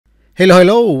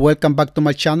Hello, welcome back to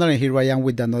my channel, and here I am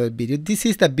with another video. This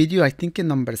is the video, I think,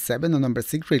 number 7 or number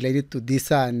 6 related to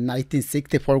this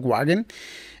 1964 Wagon,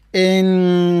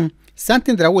 and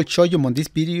something that I will show you on this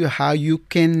video, how you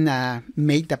can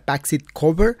make the backseat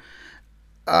cover.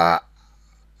 I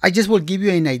just will give you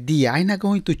an idea. I'm not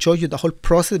going to show you the whole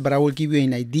process, but I will give you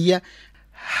an idea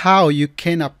how you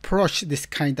can approach this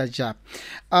kind of job.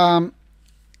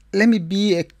 Let me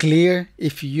be clear,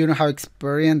 if you don't have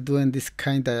experience doing this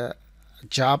kind of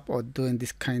job or doing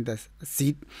this kind of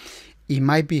seat, it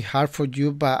might be hard for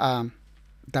you, but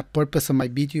the purpose of my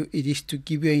video, it is to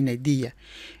give you an idea,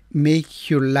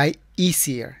 make your life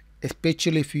easier,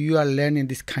 especially if you are learning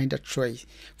this kind of trade.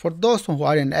 For those who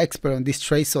are an expert on this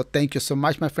trade, so thank you so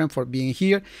much, my friend, for being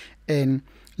here, and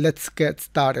let's get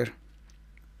started.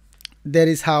 That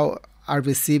is how I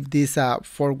received this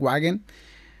Ford Wagon.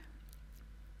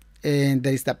 And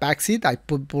there is the back seat. I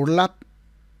put burlap.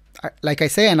 Like I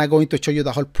say, I'm not going to show you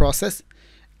the whole process.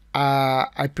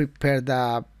 I prepared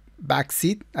the back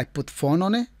seat. I put phone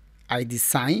on it. I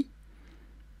design.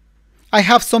 I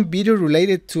have some video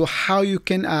related to how you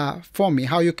can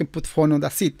how you can put phone on the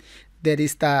seat. That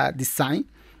is the design.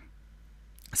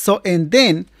 So, and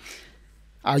then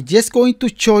I'm just going to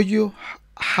show you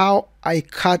how I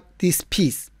cut this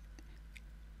piece.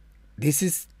 This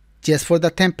is just for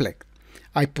the template.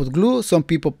 I put glue, some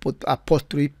people put a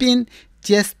upholstery pin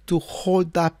just to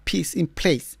hold that piece in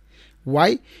place.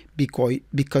 Why?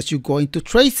 Because you're going to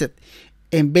trace it.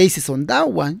 And based on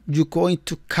that one, you're going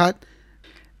to cut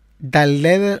the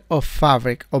leather of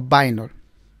fabric or vinyl.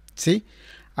 See?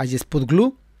 I just put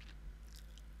glue.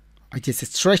 I just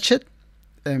stretch it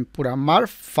and put a mark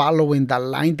following the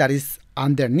line that is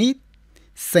underneath.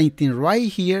 Same thing right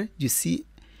here. You see,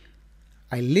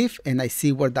 I lift and I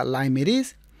see where the line it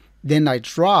is. Then I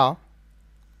draw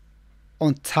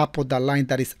on top of the line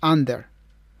that is under.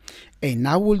 And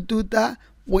I will do that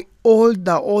with all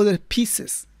the other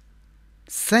pieces.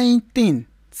 Same thing,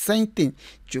 same thing.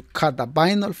 You cut the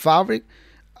vinyl fabric,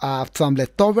 some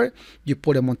leftover, you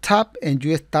put them on top, and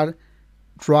you start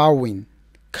drawing,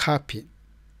 copying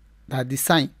that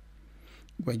design.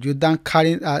 When you're done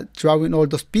cutting, drawing all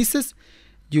those pieces,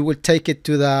 you will take it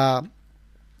to the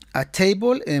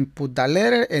table and put the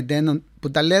leather, and then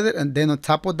put the leather, and then on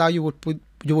top of that you will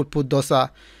put those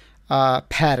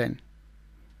pattern.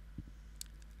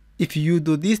 If you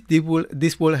do this,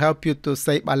 this will help you to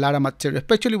save a lot of material,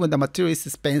 especially when the material is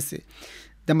expensive.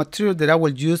 The material that I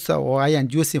will use, or I am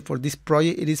using for this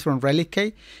project, it is from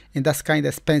Reupholster, and that's kind of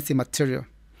expensive material,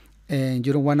 and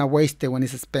you don't want to waste it when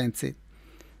it's expensive.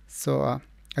 So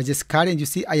I just cut it, and you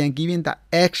see I am giving the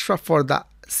extra for the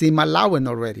seam allowance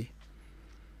already.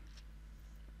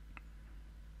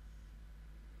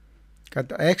 Got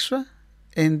the extra,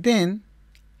 and then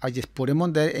I just put them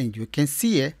on there, and you can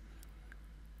see it.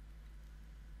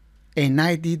 And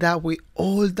I did that with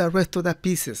all the rest of the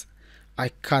pieces. I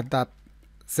cut that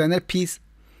center piece.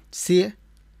 See it?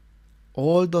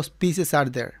 All those pieces are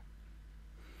there.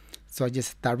 So I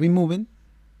just start removing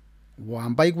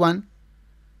one by one.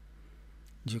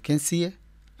 You can see it.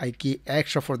 I give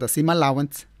extra for the seam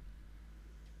allowance.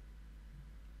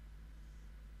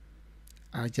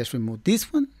 I just remove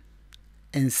this one.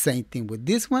 And same thing with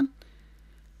this one.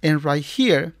 And right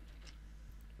here,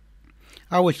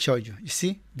 I will show you. You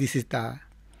see, this is the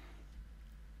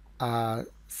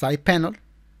side panel.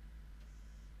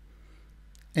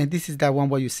 And this is the one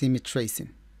where you see me tracing.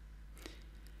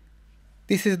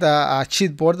 This is the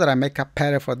sheet board that I make a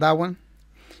pattern for that one.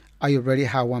 I already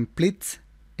have one pleat,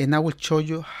 and I will show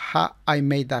you how I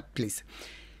made that pleat.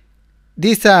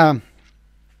 This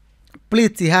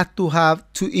pleat, it has to have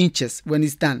 2 inches when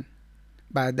it's done,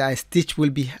 but the stitch will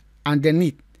be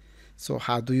underneath. So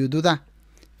how do you do that?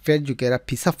 First, you get a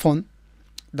piece of foam.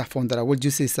 The foam that I will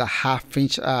use is a 1/2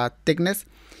 inch thickness,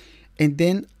 and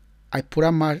then I put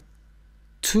a mark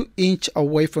 2 inches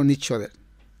away from each other.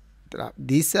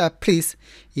 This piece,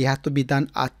 it has to be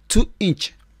done at 2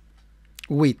 inch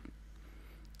width,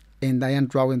 and I am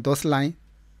drawing those lines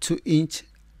 2 inch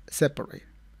separate,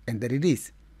 and there it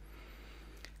is.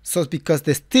 So because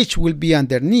the stitch will be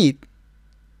underneath,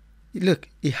 look,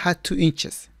 it has 2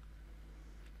 inches.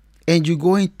 And you're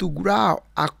going to grow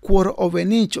 1/4 of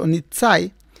an inch on each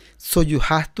side. So you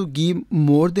have to give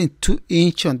more than 2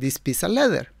 inches on this piece of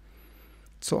leather.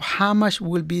 So how much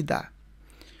will be that?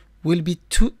 Will be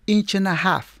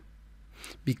 2.5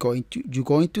 inches. You're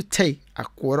going to take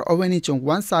 1/4 of an inch on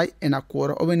one side and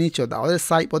 1/4 of an inch on the other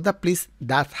side, but the please,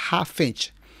 that's 1/2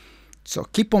 inch. So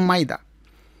keep in mind that.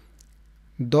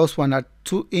 Those one are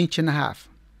 2.5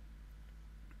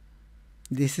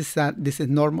 inches. This is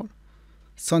normal.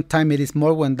 Sometimes it is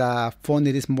more when the font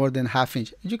it is more than ½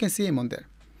 inch. You can see them on there.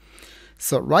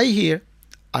 So right here,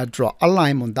 I draw a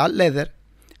line on that leather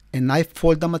and I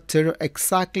fold the material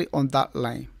exactly on that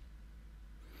line.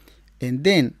 And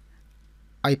then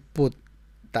I put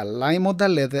the line of the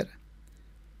leather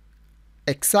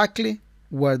exactly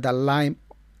where the line,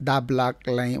 that black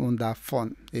line on the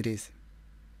font it is.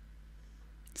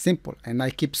 Simple. And I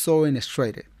keep sewing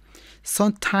straight.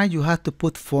 Sometimes you have to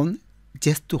put font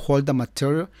just to hold the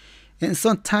material, and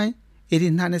sometimes it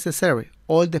is not necessary.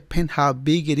 All depends how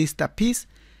big it is the piece.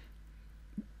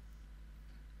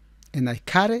 And I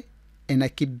cut it and I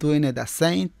keep doing it the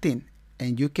same thing,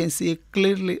 and you can see it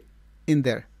clearly in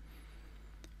there.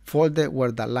 Fold it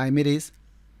where the line it is,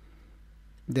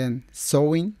 then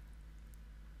sewing.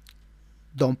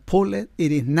 Don't pull it,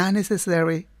 it is not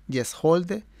necessary. Just hold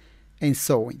it and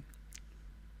sewing.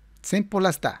 Simple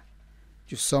as that.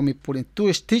 You saw me putting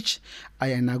 2 stitches. I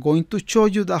am not going to show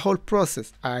you the whole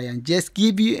process. I am just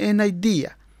give you an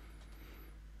idea.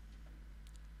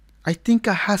 I think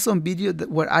I have some video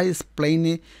where I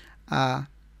explain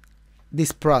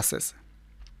this process.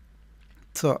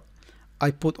 So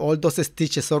I put all those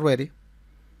stitches already.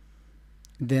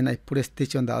 Then I put a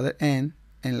stitch on the other end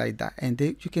and like that. And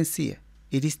then you can see it.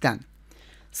 It is done.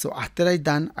 So after I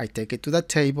done, I take it to the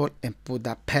table and put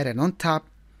the pattern on top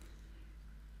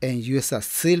and use a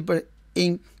silver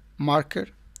ink marker,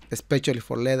 especially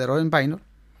for leather or in vinyl.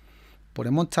 Put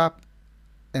them on top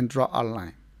and draw a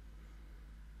line.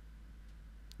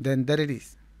 Then there it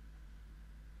is.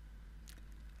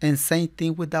 And same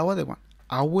thing with the other one.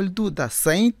 I will do the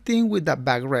same thing with the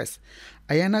backrest.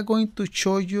 I am not going to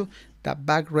show you the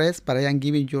backrest, but I am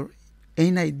giving you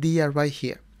an idea right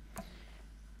here.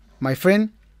 My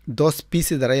friend, those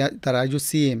pieces that you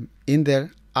see in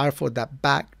there are for the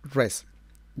backrest.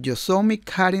 You saw me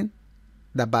cutting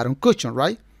the bottom cushion,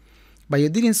 right? But you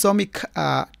didn't saw me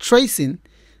tracing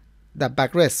the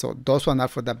backrest, so those ones are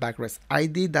for the backrest. I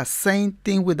did the same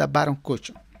thing with the bottom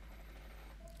cushion.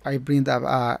 I bring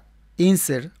the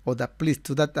insert or the pleats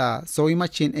to that sewing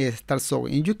machine and start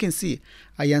sewing. And you can see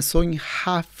I am sewing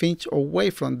 ½ inch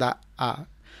away from that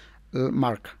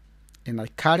mark. And I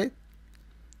cut it,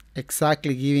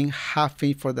 exactly giving ½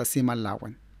 inch for the seam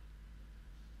allowance.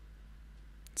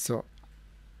 So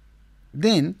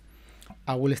then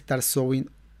I will start sewing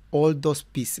all those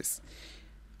pieces.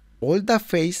 All the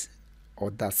face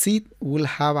or the seat will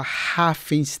have a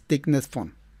 ½ inch thickness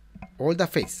font. All the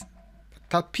face.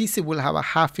 That piece will have a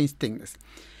 ½ inch thickness.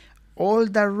 All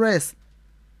the rest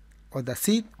of the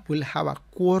seat will have a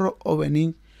 ¼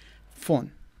 inch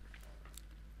font.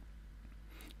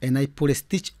 And I put a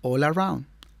stitch all around.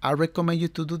 I recommend you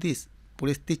to do this. Put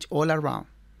a stitch all around.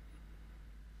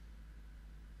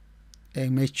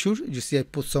 And make sure, you see I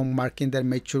put some marking there,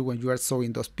 make sure when you are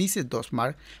sewing those pieces, those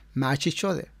marks match each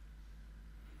other.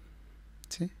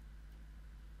 See?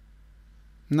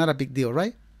 Not a big deal,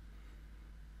 right?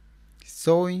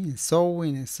 Sewing and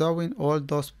sewing and sewing all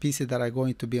those pieces that are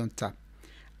going to be on top.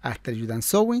 After you're done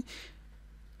sewing,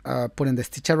 putting the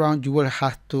stitch around, you will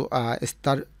have to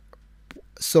start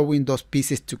sewing those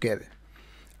pieces together.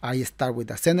 I start with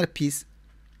the center piece.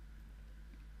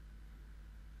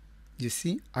 You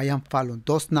see, I am following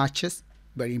those notches.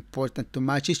 Very important to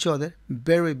match each other.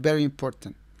 Very, very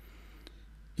important.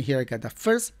 Here I got the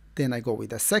first, then I go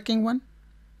with the second one.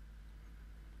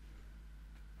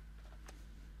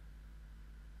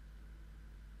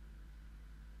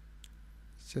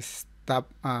 Just stop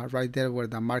right there where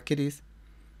the market is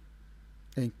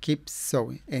and keep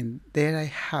sewing. And there I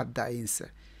have the insert.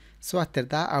 So after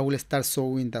that, I will start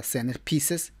sewing the center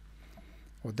pieces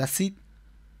of the seat.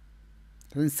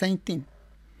 And same thing.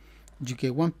 You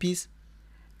get one piece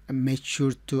and make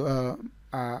sure to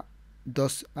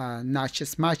those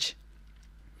notches match.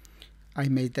 I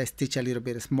made the stitch a little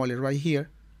bit smaller right here.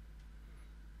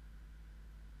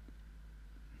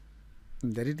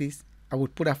 And there it is. I will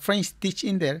put a French stitch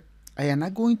in there. I am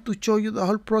not going to show you the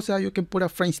whole process how you can put a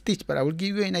French stitch, but I will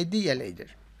give you an idea later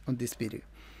on this video.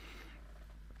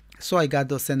 So I got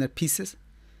those center pieces,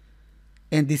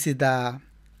 and this is the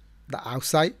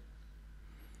outside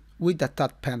with the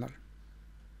top panel.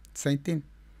 Same thing.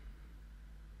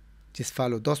 Just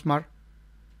follow those marks,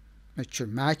 make sure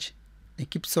match, and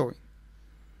keep sewing.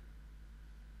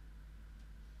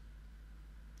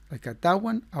 Like at that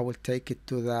one, I will take it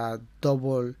to the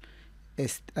double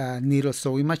needle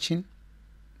sewing machine.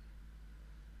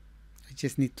 I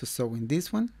just need to sew in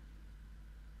this one.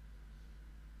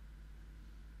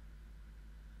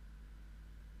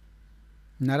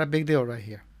 Not a big deal right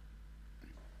here.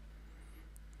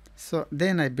 So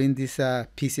then I bring these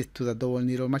pieces to the double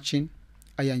needle machine.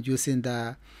 I am using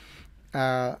the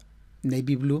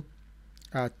navy blue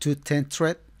 210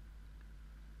 thread.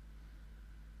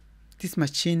 This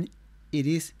machine, it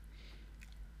is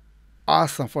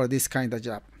awesome for this kind of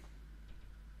job.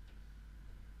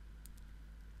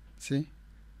 See,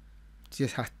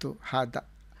 just have to have the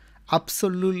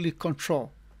absolutely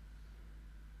control.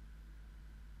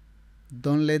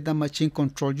 Don't let the machine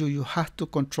control you. You have to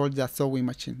control the sewing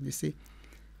machine. You see,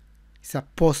 it's a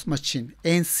post machine,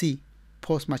 NC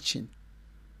post machine,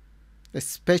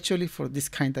 especially for this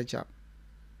kind of job.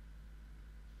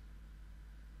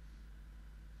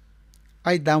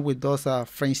 I done with those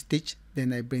French stitch,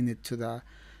 then I bring it to the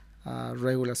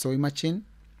regular sewing machine,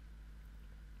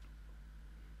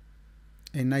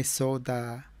 and I sew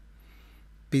the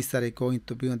piece that is going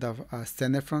to be on the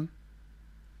center front.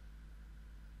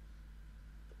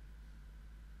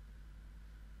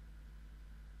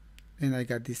 And I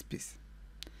got this piece,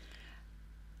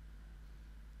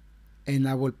 and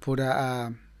I will put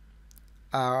a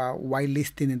white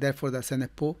listing in there for the center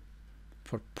pull,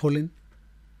 for pulling,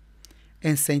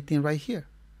 and same thing right here.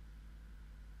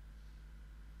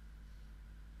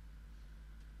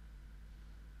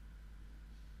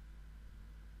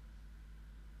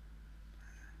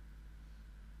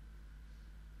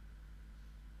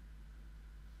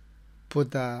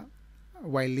 Put the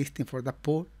white listing for the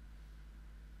pull,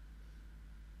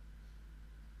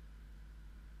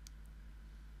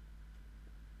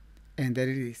 and there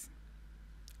it is.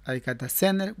 I got the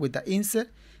center with the insert.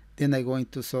 Then I'm going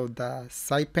to sew the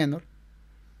side panel.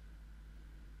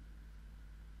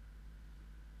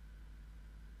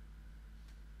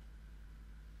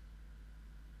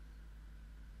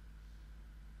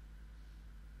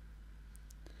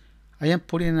 I am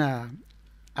putting a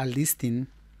listing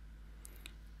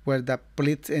where the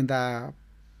pleats and the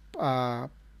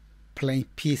plain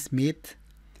piece meet,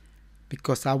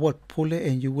 because I will pull it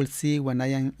and you will see when I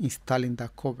am installing the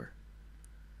cover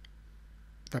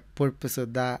the purpose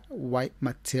of that white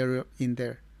material in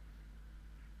there.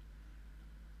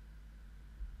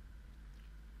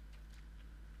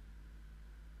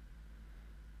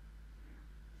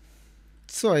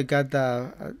 So I got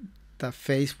the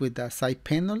face with the side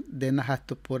panel. Then I have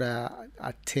to put a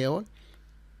tail,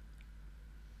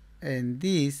 and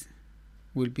this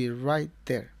will be right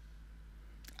there.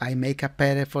 I make a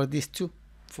pattern for this too.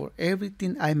 For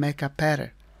everything I make a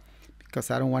pattern,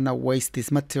 because I don't want to waste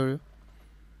this material.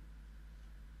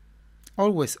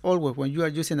 Always when you are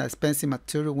using expensive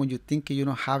material, when you think you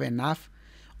don't have enough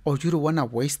or you don't want to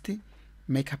waste it,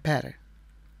 make a pattern.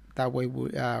 That way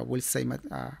we'll save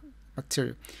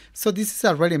material. So this is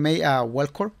a ready-made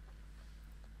Velcro.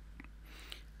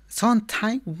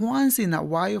 Sometimes, once in a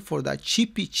while, for the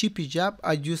cheapy job,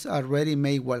 I use a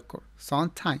ready-made Velcro.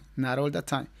 Sometimes, not all the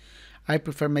time. I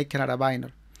prefer making out of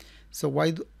vinyl. So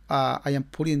why I am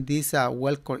putting this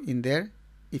Velcro in there?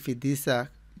 If it is a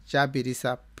job, it is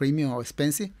a premium or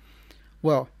expensive.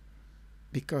 Well,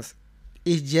 because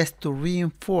it's just to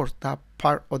reinforce that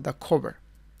part of the cover.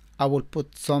 I will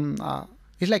put some.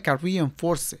 It's like a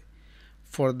reinforcer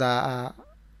for the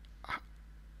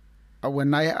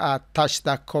when I attach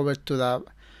that cover to the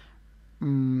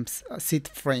seat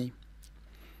frame.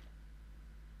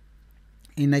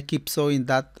 And I keep sewing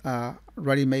that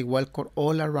ready-made Velcro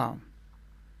all around.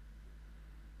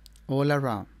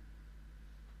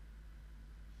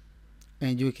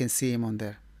 And you can see him on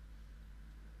there.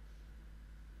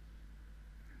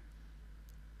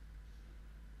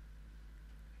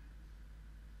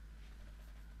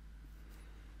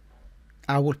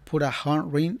 I will put a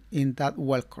hand ring in that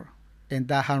Velcro, and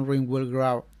that hand ring will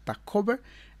grab the cover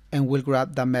and will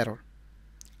grab the metal.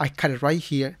 I cut it right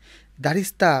here. That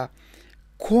is the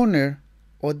corner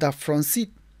of the front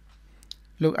seat.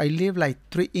 Look, I live like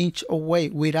 3 inches away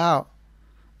without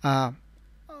a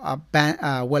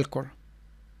Velcro.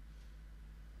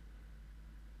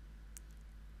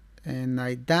 And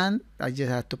I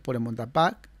just have to put them on the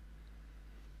back.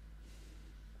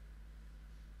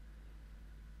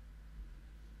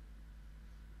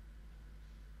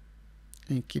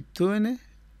 And keep doing it.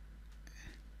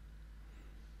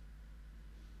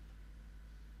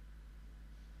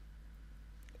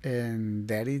 And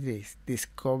there it is. This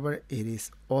cover, it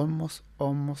is almost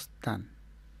done.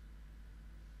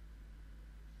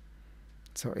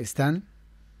 So it's done.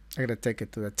 I'm gonna take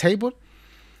it to the table.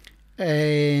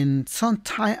 And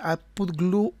sometimes I put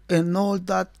glue and all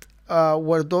that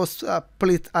where those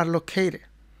pleats are located.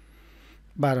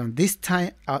 But on this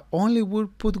time, I only will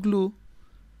put glue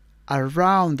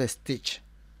around the stitch,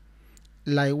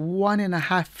 like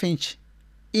 1.5 inch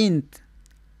in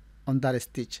on that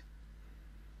stitch.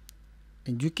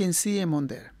 And you can see them on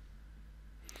there.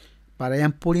 But I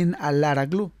am putting a lot of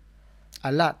glue.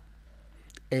 a lot.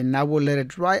 And I will let it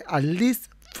dry at least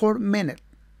 4 minutes.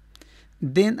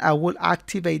 Then I will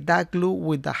activate that glue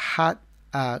with the hot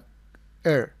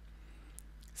air.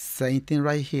 Same thing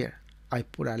right here. I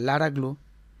put a lot of glue.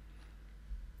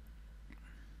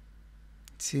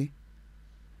 See?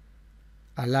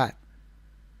 A lot.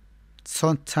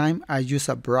 Sometimes I use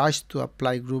a brush to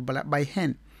apply glue by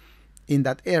hand in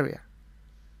that area.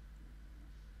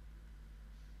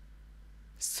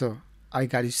 So I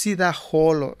got to see that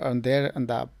hole on there on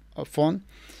the phone.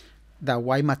 The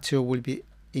white material will be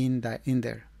in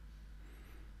there.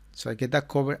 So I get that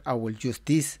cover. I will use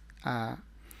this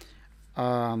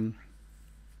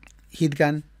heat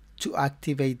gun to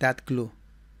activate that glue.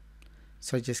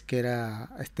 So just get a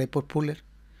staple puller,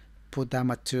 put that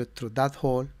material through that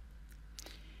hole,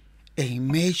 and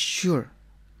make sure,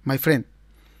 my friend,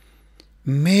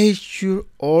 make sure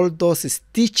all those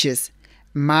stitches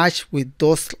match with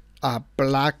those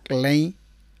black line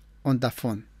on the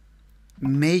phone.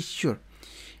 Make sure.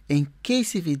 In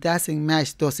case if it doesn't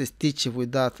match those stitches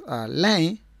with that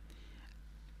line,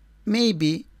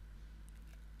 maybe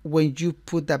when you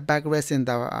put the backrest and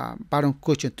the bottom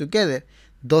cushion together,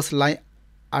 those lines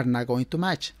are not going to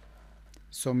match.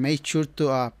 So make sure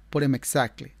to put them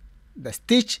exactly. The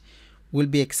stitch will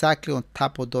be exactly on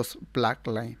top of those black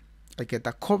lines. I get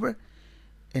the cover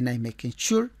and I'm making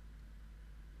sure.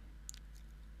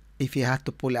 If you have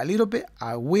to pull a little bit,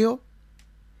 I will.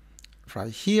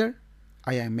 Right here,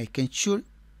 I am making sure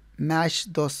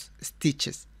match those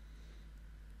stitches.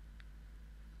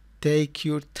 Take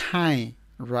your time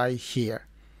right here.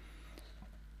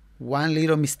 One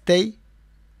little mistake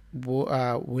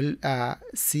will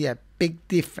see a big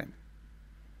difference.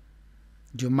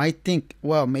 You might think,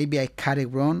 well, maybe I cut it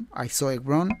wrong, I saw it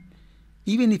wrong.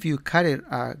 Even if you cut it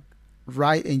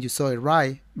right and you saw it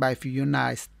right, but if you're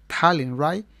not styling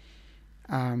right,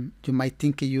 you might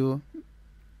think you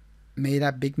made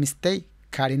a big mistake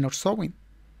cutting or sewing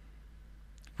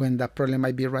when the problem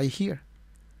might be right here.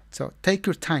 So take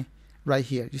your time right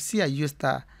here. You see I used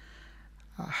the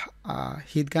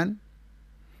heat gun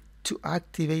to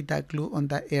activate that glue on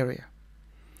that area.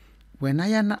 When I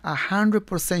am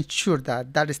 100% sure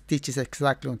that that stitch is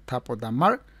exactly on top of the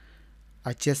mark,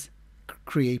 I just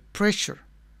create pressure.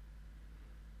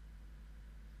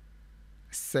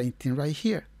 Same thing right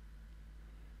here.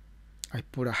 I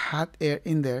put a hot air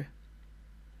in there,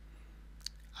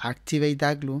 activate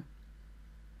that glue,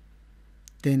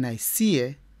 then I see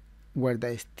it where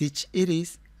the stitch it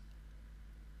is,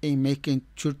 and making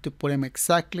sure to put them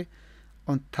exactly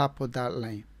on top of that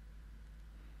line.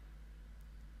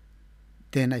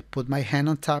 Then I put my hand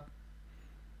on top,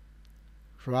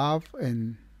 rub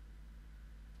and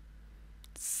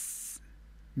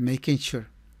making sure.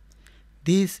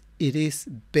 This it is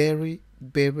very,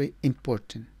 very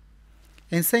important.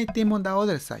 And same thing on the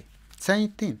other side. Same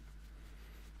thing.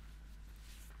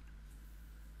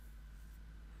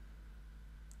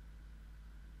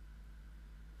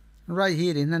 Right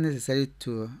here, it's not necessary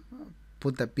to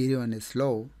put the video on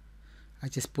slow. I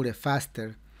just put it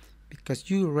faster because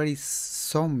you already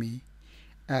saw me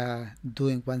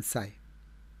doing one side.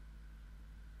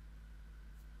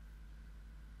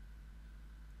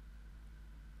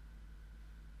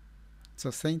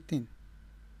 So same thing.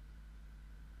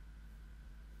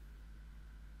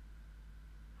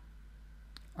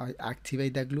 I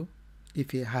activate the glue.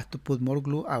 If you have to put more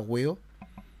glue, I will.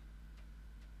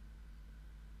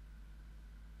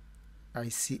 I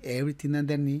see everything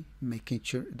underneath, making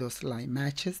sure those line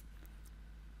matches.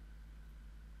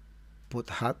 Put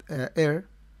hot air.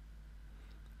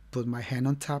 Put my hand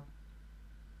on top.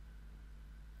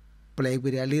 Play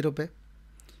with it a little bit.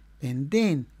 And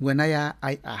then when I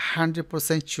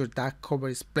 100% sure that cover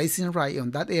is placing right on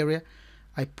that area,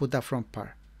 I put the front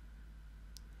part.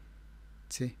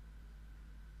 See?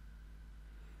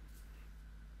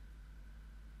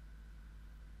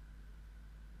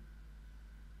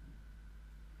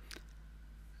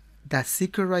 The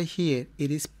secret right here,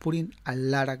 it is putting a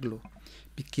lot of glue.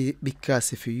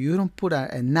 Because if you don't put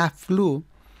enough glue,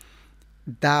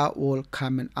 that will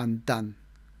come undone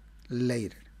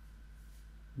later.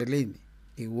 Believe me,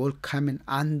 it will come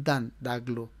undone, that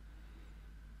glue.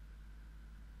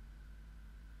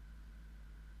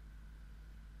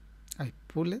 I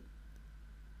pull it,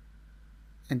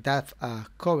 and that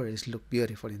cover is look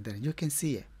beautiful in there. You can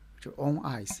see it with your own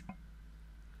eyes.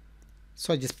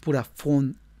 So I just put a phone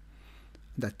on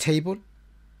the table.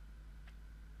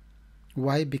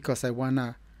 Why? Because I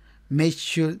wanna make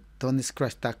sure don't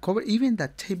scratch that cover. Even the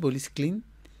table is clean,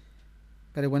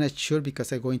 but I wanna sure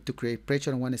because I'm going to create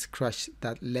pressure. I wanna scratch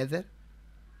that leather,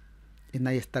 and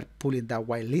I start pulling that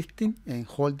while lifting and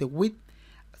hold the width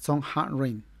some hand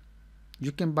ring.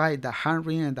 You can buy the hand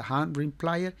ring and the hand ring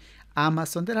plier.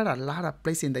 Amazon, there are a lot of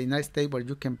places in the United States where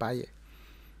you can buy it.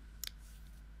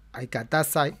 I got that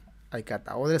side, I got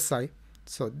the other side.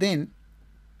 So then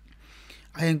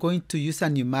I am going to use a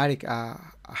pneumatic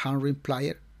hand ring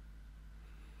plier.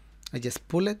 I just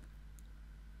pull it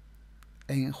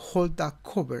and hold that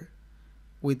cover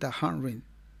with the hand ring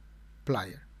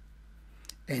plier.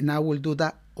 And I will do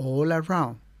that all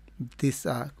around this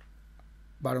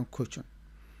bottom cushion.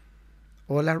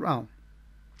 All around.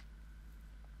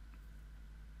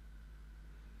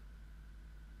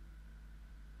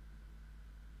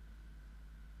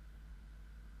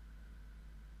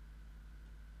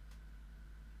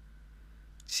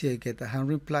 See, I get the hand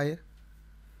ring plier,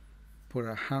 put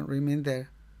a hand ring in there.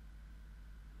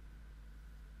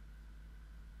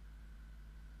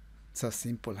 So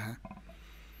simple, huh?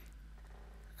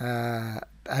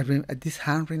 This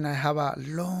hand ring, I have a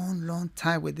long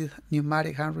time with this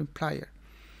pneumatic hand ring plier.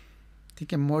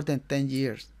 Thinking more than 10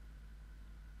 years.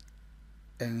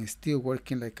 And it's still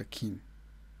working like a king.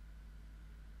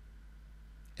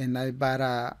 And I bought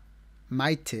a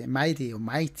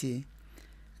mighty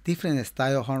different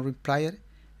style hand ring plier,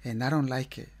 and I don't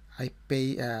like it. I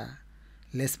pay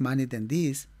less money than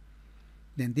this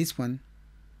one,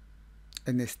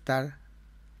 and it start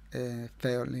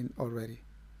failing already.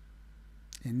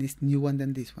 And this new one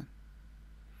than this one.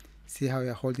 See how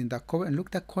you're holding that cover, and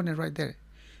look that corner right there.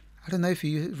 I don't know if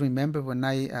you remember when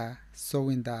I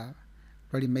sewing the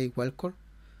ready-made Velcro.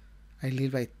 I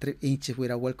leave like 3 inches with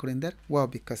a Velcro in there. Well,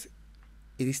 because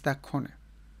it is that corner.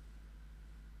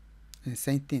 And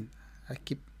same thing, I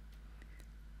keep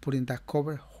putting that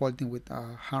cover, holding with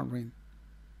a hand ring.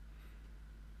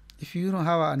 If you don't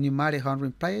have a pneumatic hand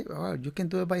ring plier, well, you can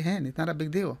do it by hand. It's not a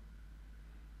big deal.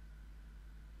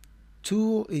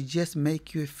 Tool is just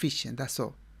make you efficient. That's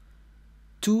all.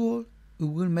 Tool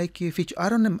will make you efficient. I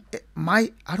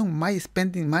don't mind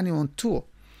spending money on tool,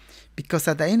 because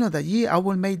at the end of the year I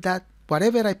will make that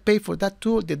whatever I pay for that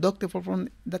tool deductible from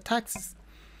the taxes.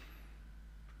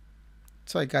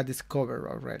 So I got this cover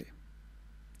already.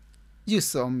 You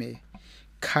saw me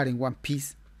cutting one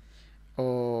piece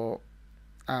or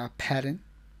a pattern.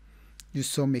 You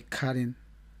saw me cutting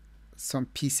some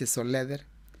pieces of leather,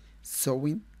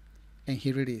 sewing, and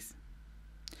here it is.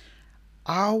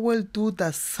 I will do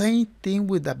the same thing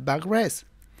with the backrest,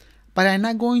 but I'm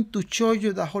not going to show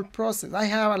you the whole process. I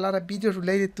have a lot of videos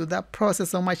related to that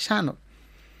process on my channel,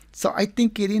 so I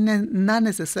think it is not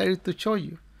necessary to show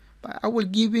you. But I will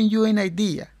give you an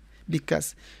idea,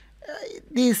 because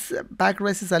this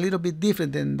backrest is a little bit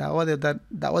different than the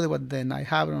other one that I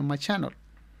have on my channel.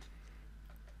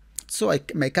 So I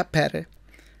make a pattern.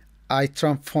 I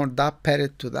transform that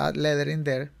pattern to that leather in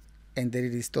there, and there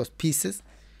it is, those pieces.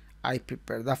 I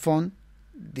prepare the phone.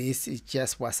 This is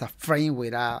just was a frame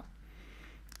with a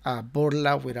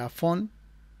border with a phone.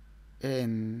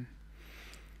 And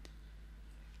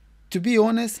to be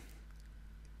honest,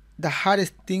 the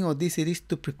hardest thing of this is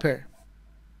to prepare.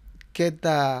 Get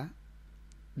the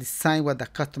design what the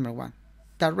customer wants.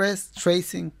 The rest,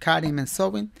 tracing, cutting, and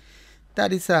sewing,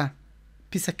 that is a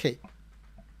piece of cake.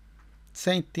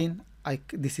 Same thing.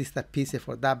 This is the piece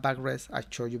for that backrest I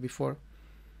showed you before.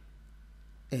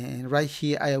 And right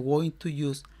here I am going to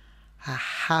use a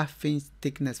 1/2 inch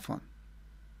thickness foam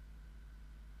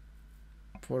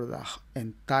for the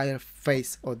entire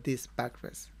face of this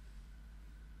backrest.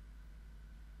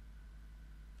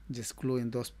 Just gluing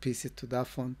those pieces to that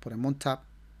foam, put them on top.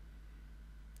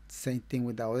 Same thing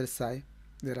with the other side.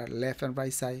 There are left and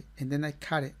right side, and then I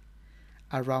cut it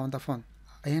around the foam.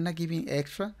 I am not giving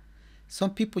extra.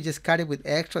 Some people just cut it with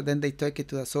extra, then they take it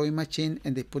to the sewing machine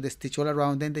and they put the stitch all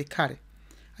around, then they cut it.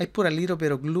 I put a little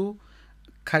bit of glue,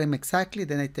 cut them exactly,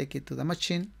 then I take it to the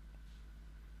machine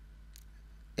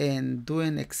and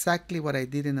doing exactly what I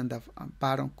did in the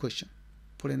bottom cushion,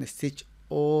 putting a stitch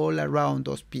all around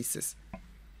those pieces.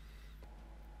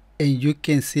 And you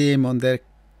can see them on there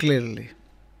clearly.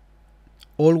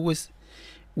 Always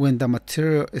when the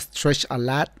material is stretched a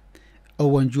lot,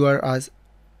 or when you are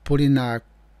putting a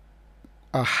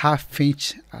 1/2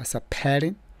 inch as a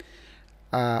pattern,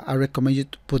 I recommend you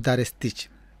to put that stitch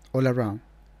all around.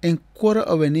 And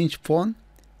 1/4 inch foam,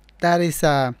 that is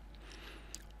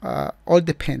all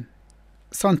depend.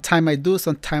 Sometimes I do,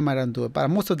 sometimes I don't do it, but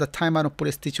most of the time I don't put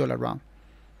a stitch all around.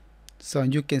 So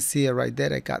you can see it right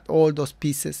there. I got all those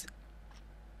pieces.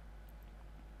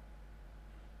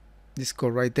 Just go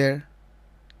right there.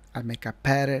 I make a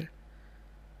pattern.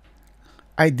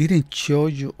 I didn't show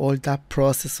you all that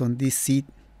process on this seat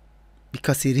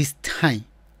because it is time.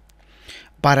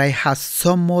 But I have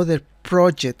some other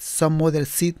projects, some other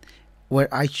seat where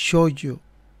I show you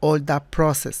all that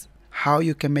process, how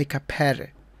you can make a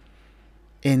pattern.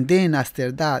 And then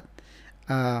after that,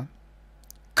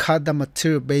 cut the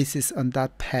material basis on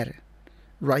that pattern.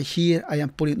 Right here, I am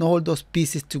putting all those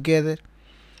pieces together.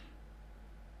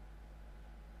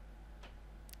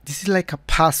 This is like a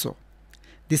puzzle.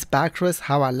 These backrests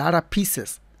have a lot of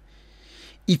pieces.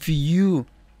 If you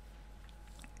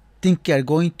think you are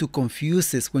going to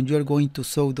confuse this when you are going to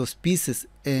sew those pieces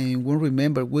and won't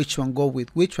remember which one go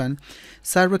with which one,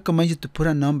 so I recommend you to put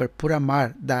a number, put a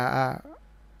mark that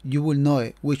you will know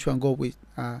it, which one go with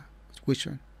which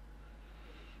one.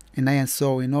 And I am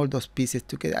sewing all those pieces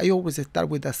together. I always start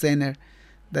with the center.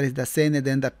 That is the center,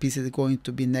 then the piece is going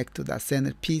to be next to the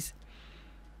center piece.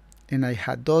 And I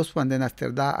had those one. Then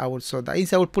after that, I will sew the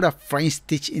inside. I will put a French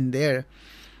stitch in there.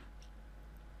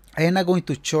 I am not going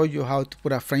to show you how to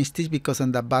put a French stitch because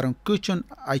on the bottom cushion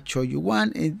I show you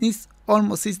one, and this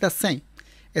almost is the same,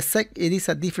 except it is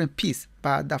a different piece,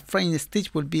 but the French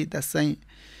stitch will be the same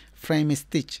frame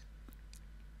stitch.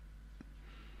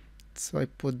 So I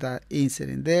put the insert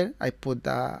in there. I put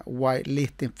the white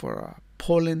listing for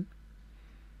pollen,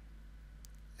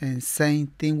 and same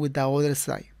thing with the other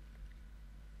side.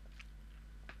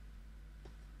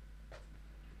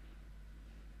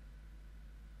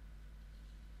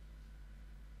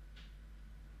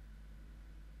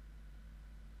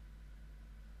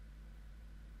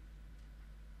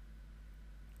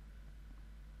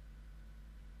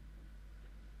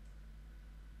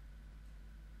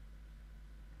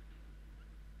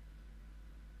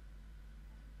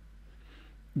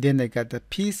 Then I got the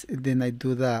piece, and then I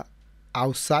do the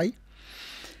outside.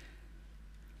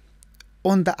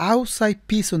 On the outside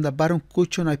piece, on the bottom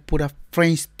cushion, I put a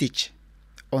French stitch.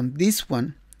 On this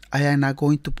one, I am not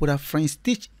going to put a French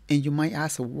stitch, and you might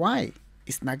ask why.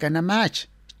 It's not gonna match.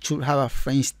 It should have a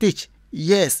French stitch.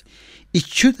 Yes, it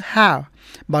should have,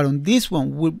 but on this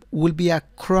one will be a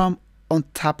crumb on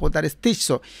top of that stitch,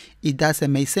 so it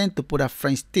doesn't make sense to put a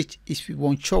French stitch if it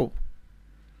won't show.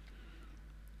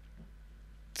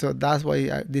 So that's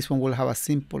why this one will have a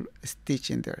simple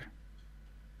stitch in there.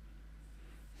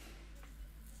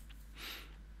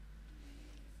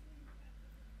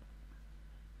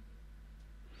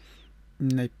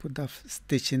 And I put that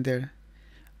stitch in there.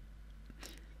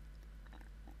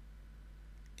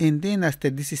 And then after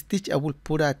this stitch, I will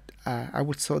put I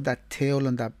will sew that tail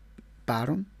on the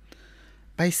bottom.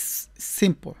 But it's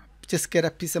simple. Just get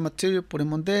a piece of material, put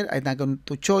them on there. I'm not going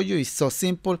to show you. It's so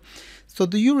simple. So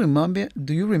do you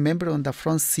remember on the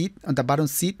front seat, on the bottom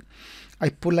seat, I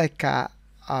put like a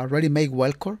ready-made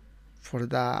Velcro for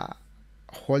the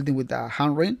holding with the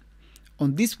handrail.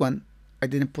 On this one, I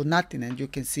didn't put nothing, and you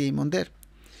can see him on there.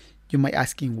 You might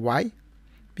asking why?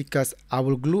 Because I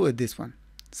will glue it this one.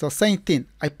 So same thing.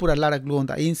 I put a lot of glue on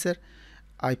the insert.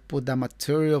 I put the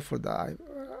material for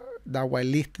the white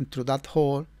lifting through that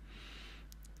hole.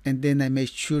 And then I made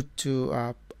sure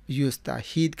to use the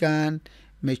heat gun,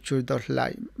 make sure those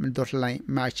lines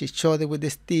match each other with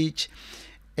the stitch.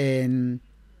 And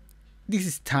this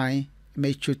is time.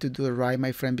 Make sure to do it right,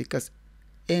 my friend, because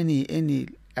any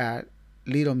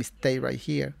little mistake right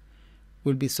here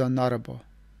will be so notable.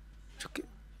 You can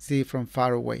see from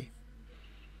far away.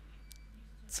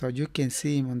 So you can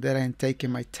see him on there. I'm taking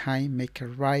my time, make it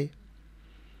right.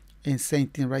 And same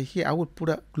thing right here. I will put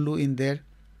a glue in there,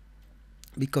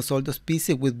 because all those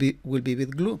pieces will be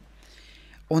with glue.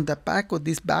 On the back of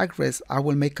this backrest, I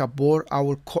will make a board. I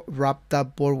will wrap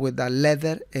that board with the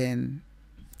leather, and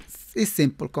it's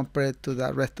simple compared to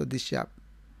the rest of the job.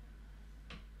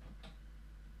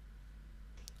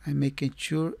 I'm making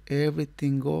sure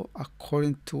everything go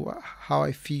according to how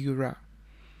I figure out.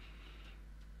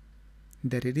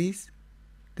 There it is.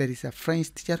 There is a French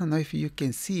stitch. I don't know if you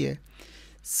can see it.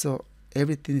 So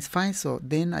everything is fine. So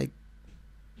then I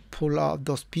pull out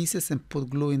those pieces and put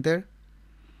glue in there,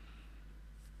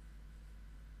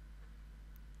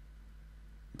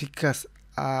 because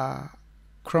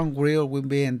chrome grill will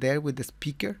be in there with the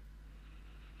speaker.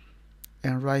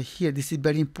 And right here, this is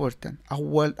very important. I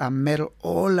weld a metal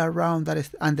all around that is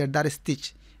under that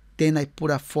stitch. Then I put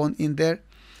a phone in there,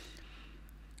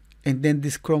 and then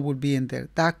this chrome will be in there.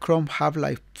 That chrome have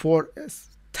like 4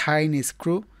 tiny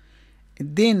screws.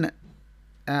 And then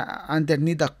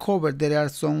underneath the cover there are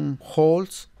some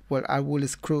holes where I will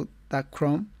screw that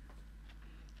chrome.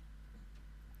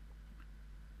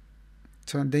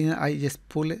 So then I just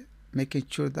pull it, making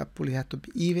sure that pulley has to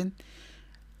be even.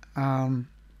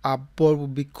 A board will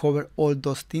be covered all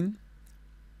those things.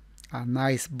 A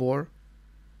nice board.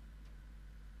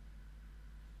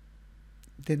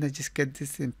 Then I just get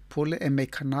this and pull it and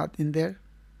make a knot in there.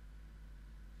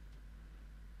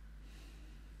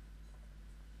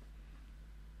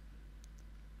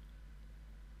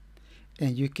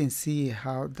 and you can see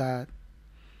how that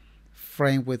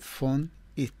frame with foam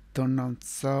it turned out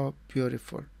so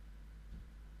beautiful.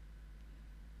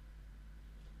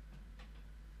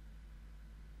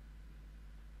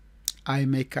 I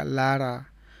make a lot of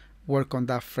work on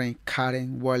that frame,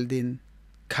 cutting, welding,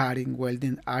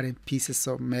 adding pieces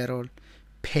of metal,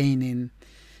 painting,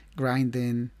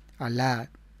 grinding, a lot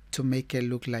to make it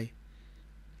look like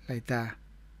that.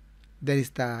 There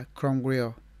is the chrome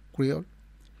grill,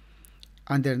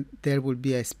 and then there will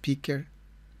be a speaker.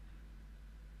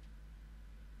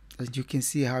 As you can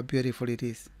see how beautiful it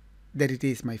is. There it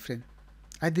is, my friend.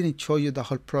 I didn't show you the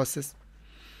whole process,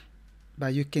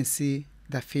 but you can see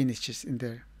the finishes in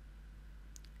there.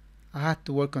 I had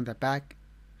to work on the back.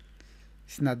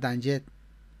 It's not done yet.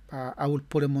 I will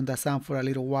put them on the sun for a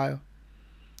little while,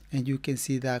 and you can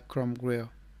see that chrome grill.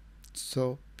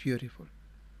 So beautiful.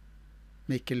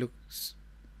 Make it look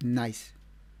nice.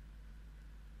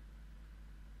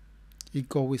 It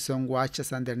goes with some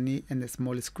watches underneath and a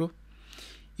small screw.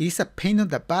 It is a pain on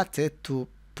the butt to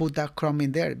put that chrome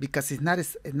in there, because it's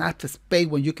not a space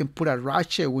when you can put a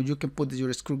ratchet, when you can put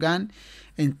your screw gun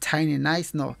and tiny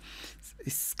nice. No,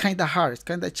 it's kind of hard. It's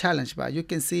kind of a challenge, but you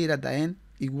can see it at the end.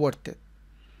 It's worth it.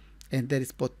 And there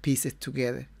is both pieces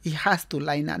together. It has to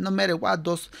line up. No matter what,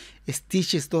 those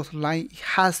stitches, those lines, it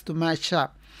has to match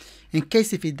up. In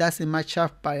case if it doesn't match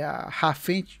up by a ½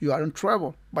 inch, you are in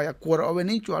trouble. By a quarter of an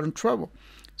inch, you are in trouble.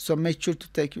 So make sure to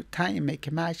take your time and make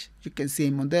a match. You can see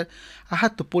him on there. I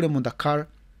had to put him on the car.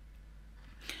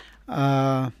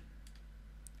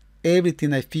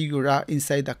 Everything I figured out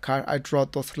inside the car, I draw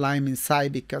those lines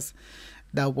inside, because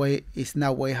that way it's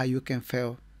not way how you can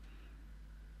fail.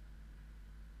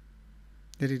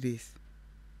 There it is.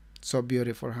 So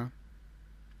beautiful, huh?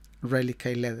 Relic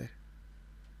leather.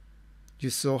 You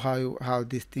saw how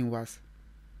this thing was.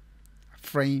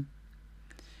 Frame.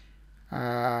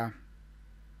 I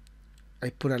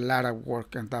put a lot of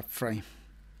work on that frame.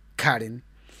 Cutting,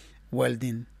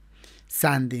 welding,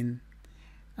 sanding,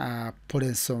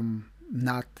 putting some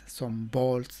nuts, some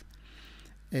bolts,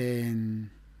 and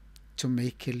to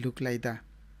make it look like that.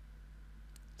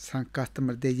 Some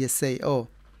customers, they just say, oh,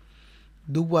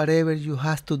 do whatever you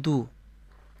have to do.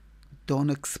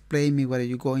 Don't explain me what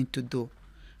you're going to do.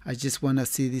 I just want to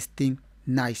see this thing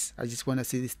nice. I just want to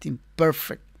see this thing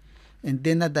perfect. And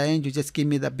then at the end, you just give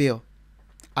me the bill.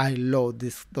 I love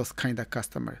those kind of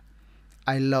customers.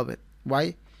 I love it.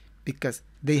 Why? Because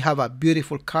they have a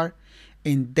beautiful car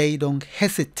and they don't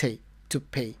hesitate to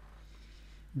pay.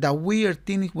 The weird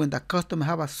thing is when the customer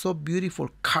have a so beautiful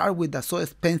car with a so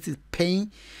expensive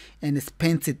paint and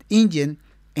expensive engine,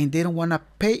 and they don't want to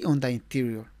pay on the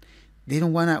interior. They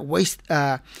don't want to waste,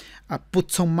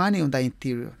 put some money on the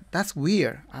interior. That's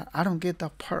weird. I don't get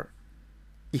that part.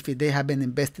 If they have been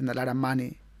investing a lot of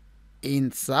money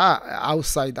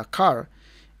outside the car,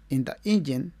 in the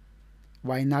engine,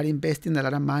 why not investing a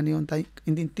lot of money in the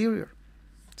interior?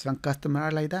 Some customers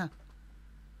are like that.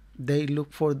 They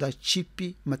look for the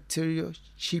cheapy material,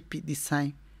 cheapy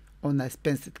design on an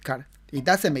expensive car. It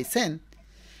doesn't make sense.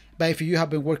 But if you have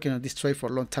been working on this trade for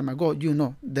a long time ago, you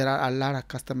know there are a lot of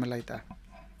customers like that.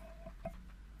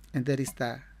 And there is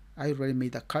that. I already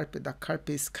made the carpet. The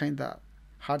carpet is kind of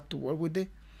hard to work with it,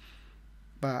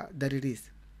 but there it is.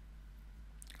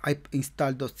 I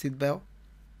installed those seat belts.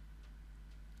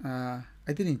 I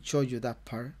didn't show you that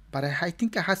part, but I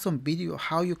think I have some video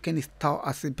how you can install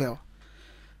a seat belt.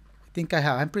 I think I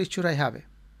have. I'm pretty sure I have it.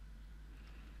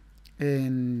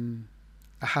 And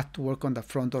I had to work on the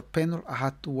front door panel. I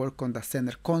had to work on the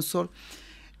center console.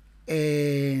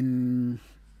 And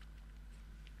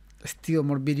still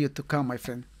more video to come, my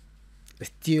friend.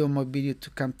 Still more video to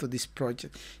come to this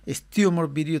project. Still more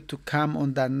video to come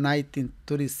on the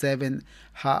 1937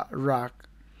 hot rock.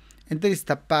 And there is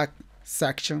the back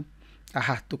section. I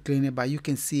have to clean it, but you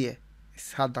can see it.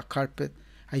 It's had the carpet.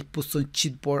 I put some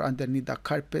chipboard underneath the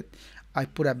carpet. I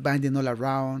put a banding all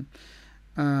around.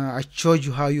 I showed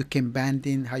you how you can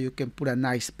banding, how you can put a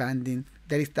nice banding.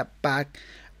 There is the back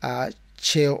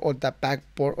chair or the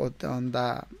backboard or on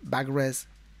the backrest.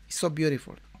 It's so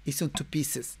beautiful. It's on 2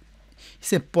 pieces.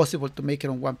 It's impossible to make it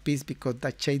on 1 piece because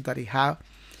that shape that it have,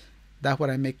 that's what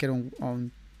I make it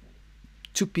on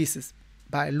 2 pieces.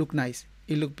 But it look nice.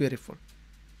 It look beautiful.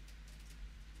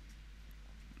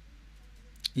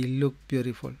 It look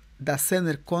beautiful. The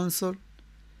center console,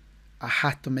 I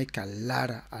had to make a lot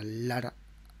of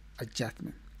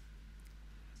adjustment.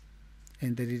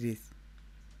 And there it is.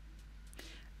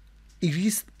 It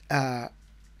is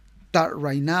dark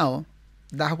right now.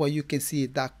 That's why you can see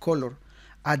that color.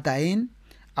 At the end,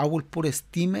 I will put a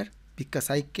steamer because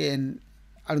I can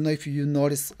I don't know if you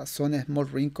notice some small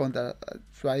wrinkle on the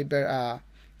driver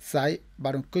side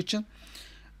bottom cushion,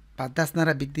 but that's not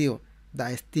a big deal.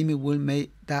 The steam will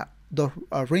make that those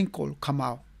wrinkle come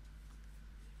out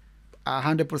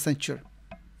 100% sure.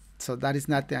 So that is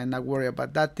nothing. I'm not worried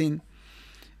about that thing.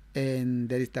 And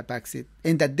there is the back seat.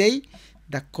 In the day,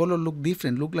 the color look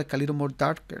different, look like a little more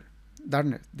darker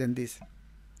than this.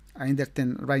 I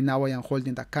understand right now I am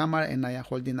holding the camera and I am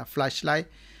holding a flashlight.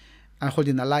 I'm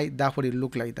holding a light. That's what it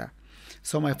look like that.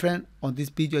 So my friend, on this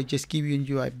video I just giving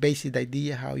you a basic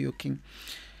idea how you can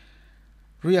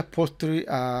reupholstery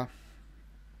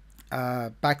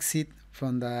back seat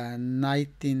from the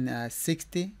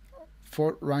 1960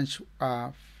 Ford Ranch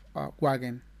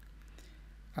Wagon.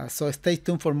 So stay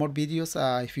tuned for more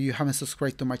videos. If you haven't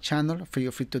subscribed to my channel,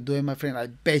 feel free to do it, my friend. I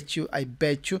bet you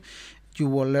you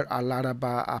will learn a lot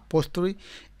about upholstery.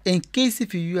 In case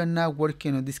if you are not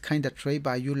working on this kind of trade,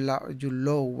 but you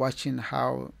love watching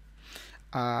how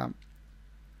the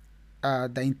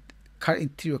car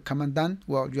interior come undone,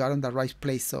 well, you are on the right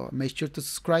place. So make sure to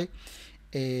subscribe,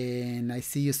 and I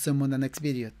see you soon on the next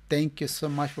video. Thank you so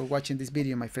much for watching this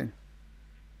video, my friend.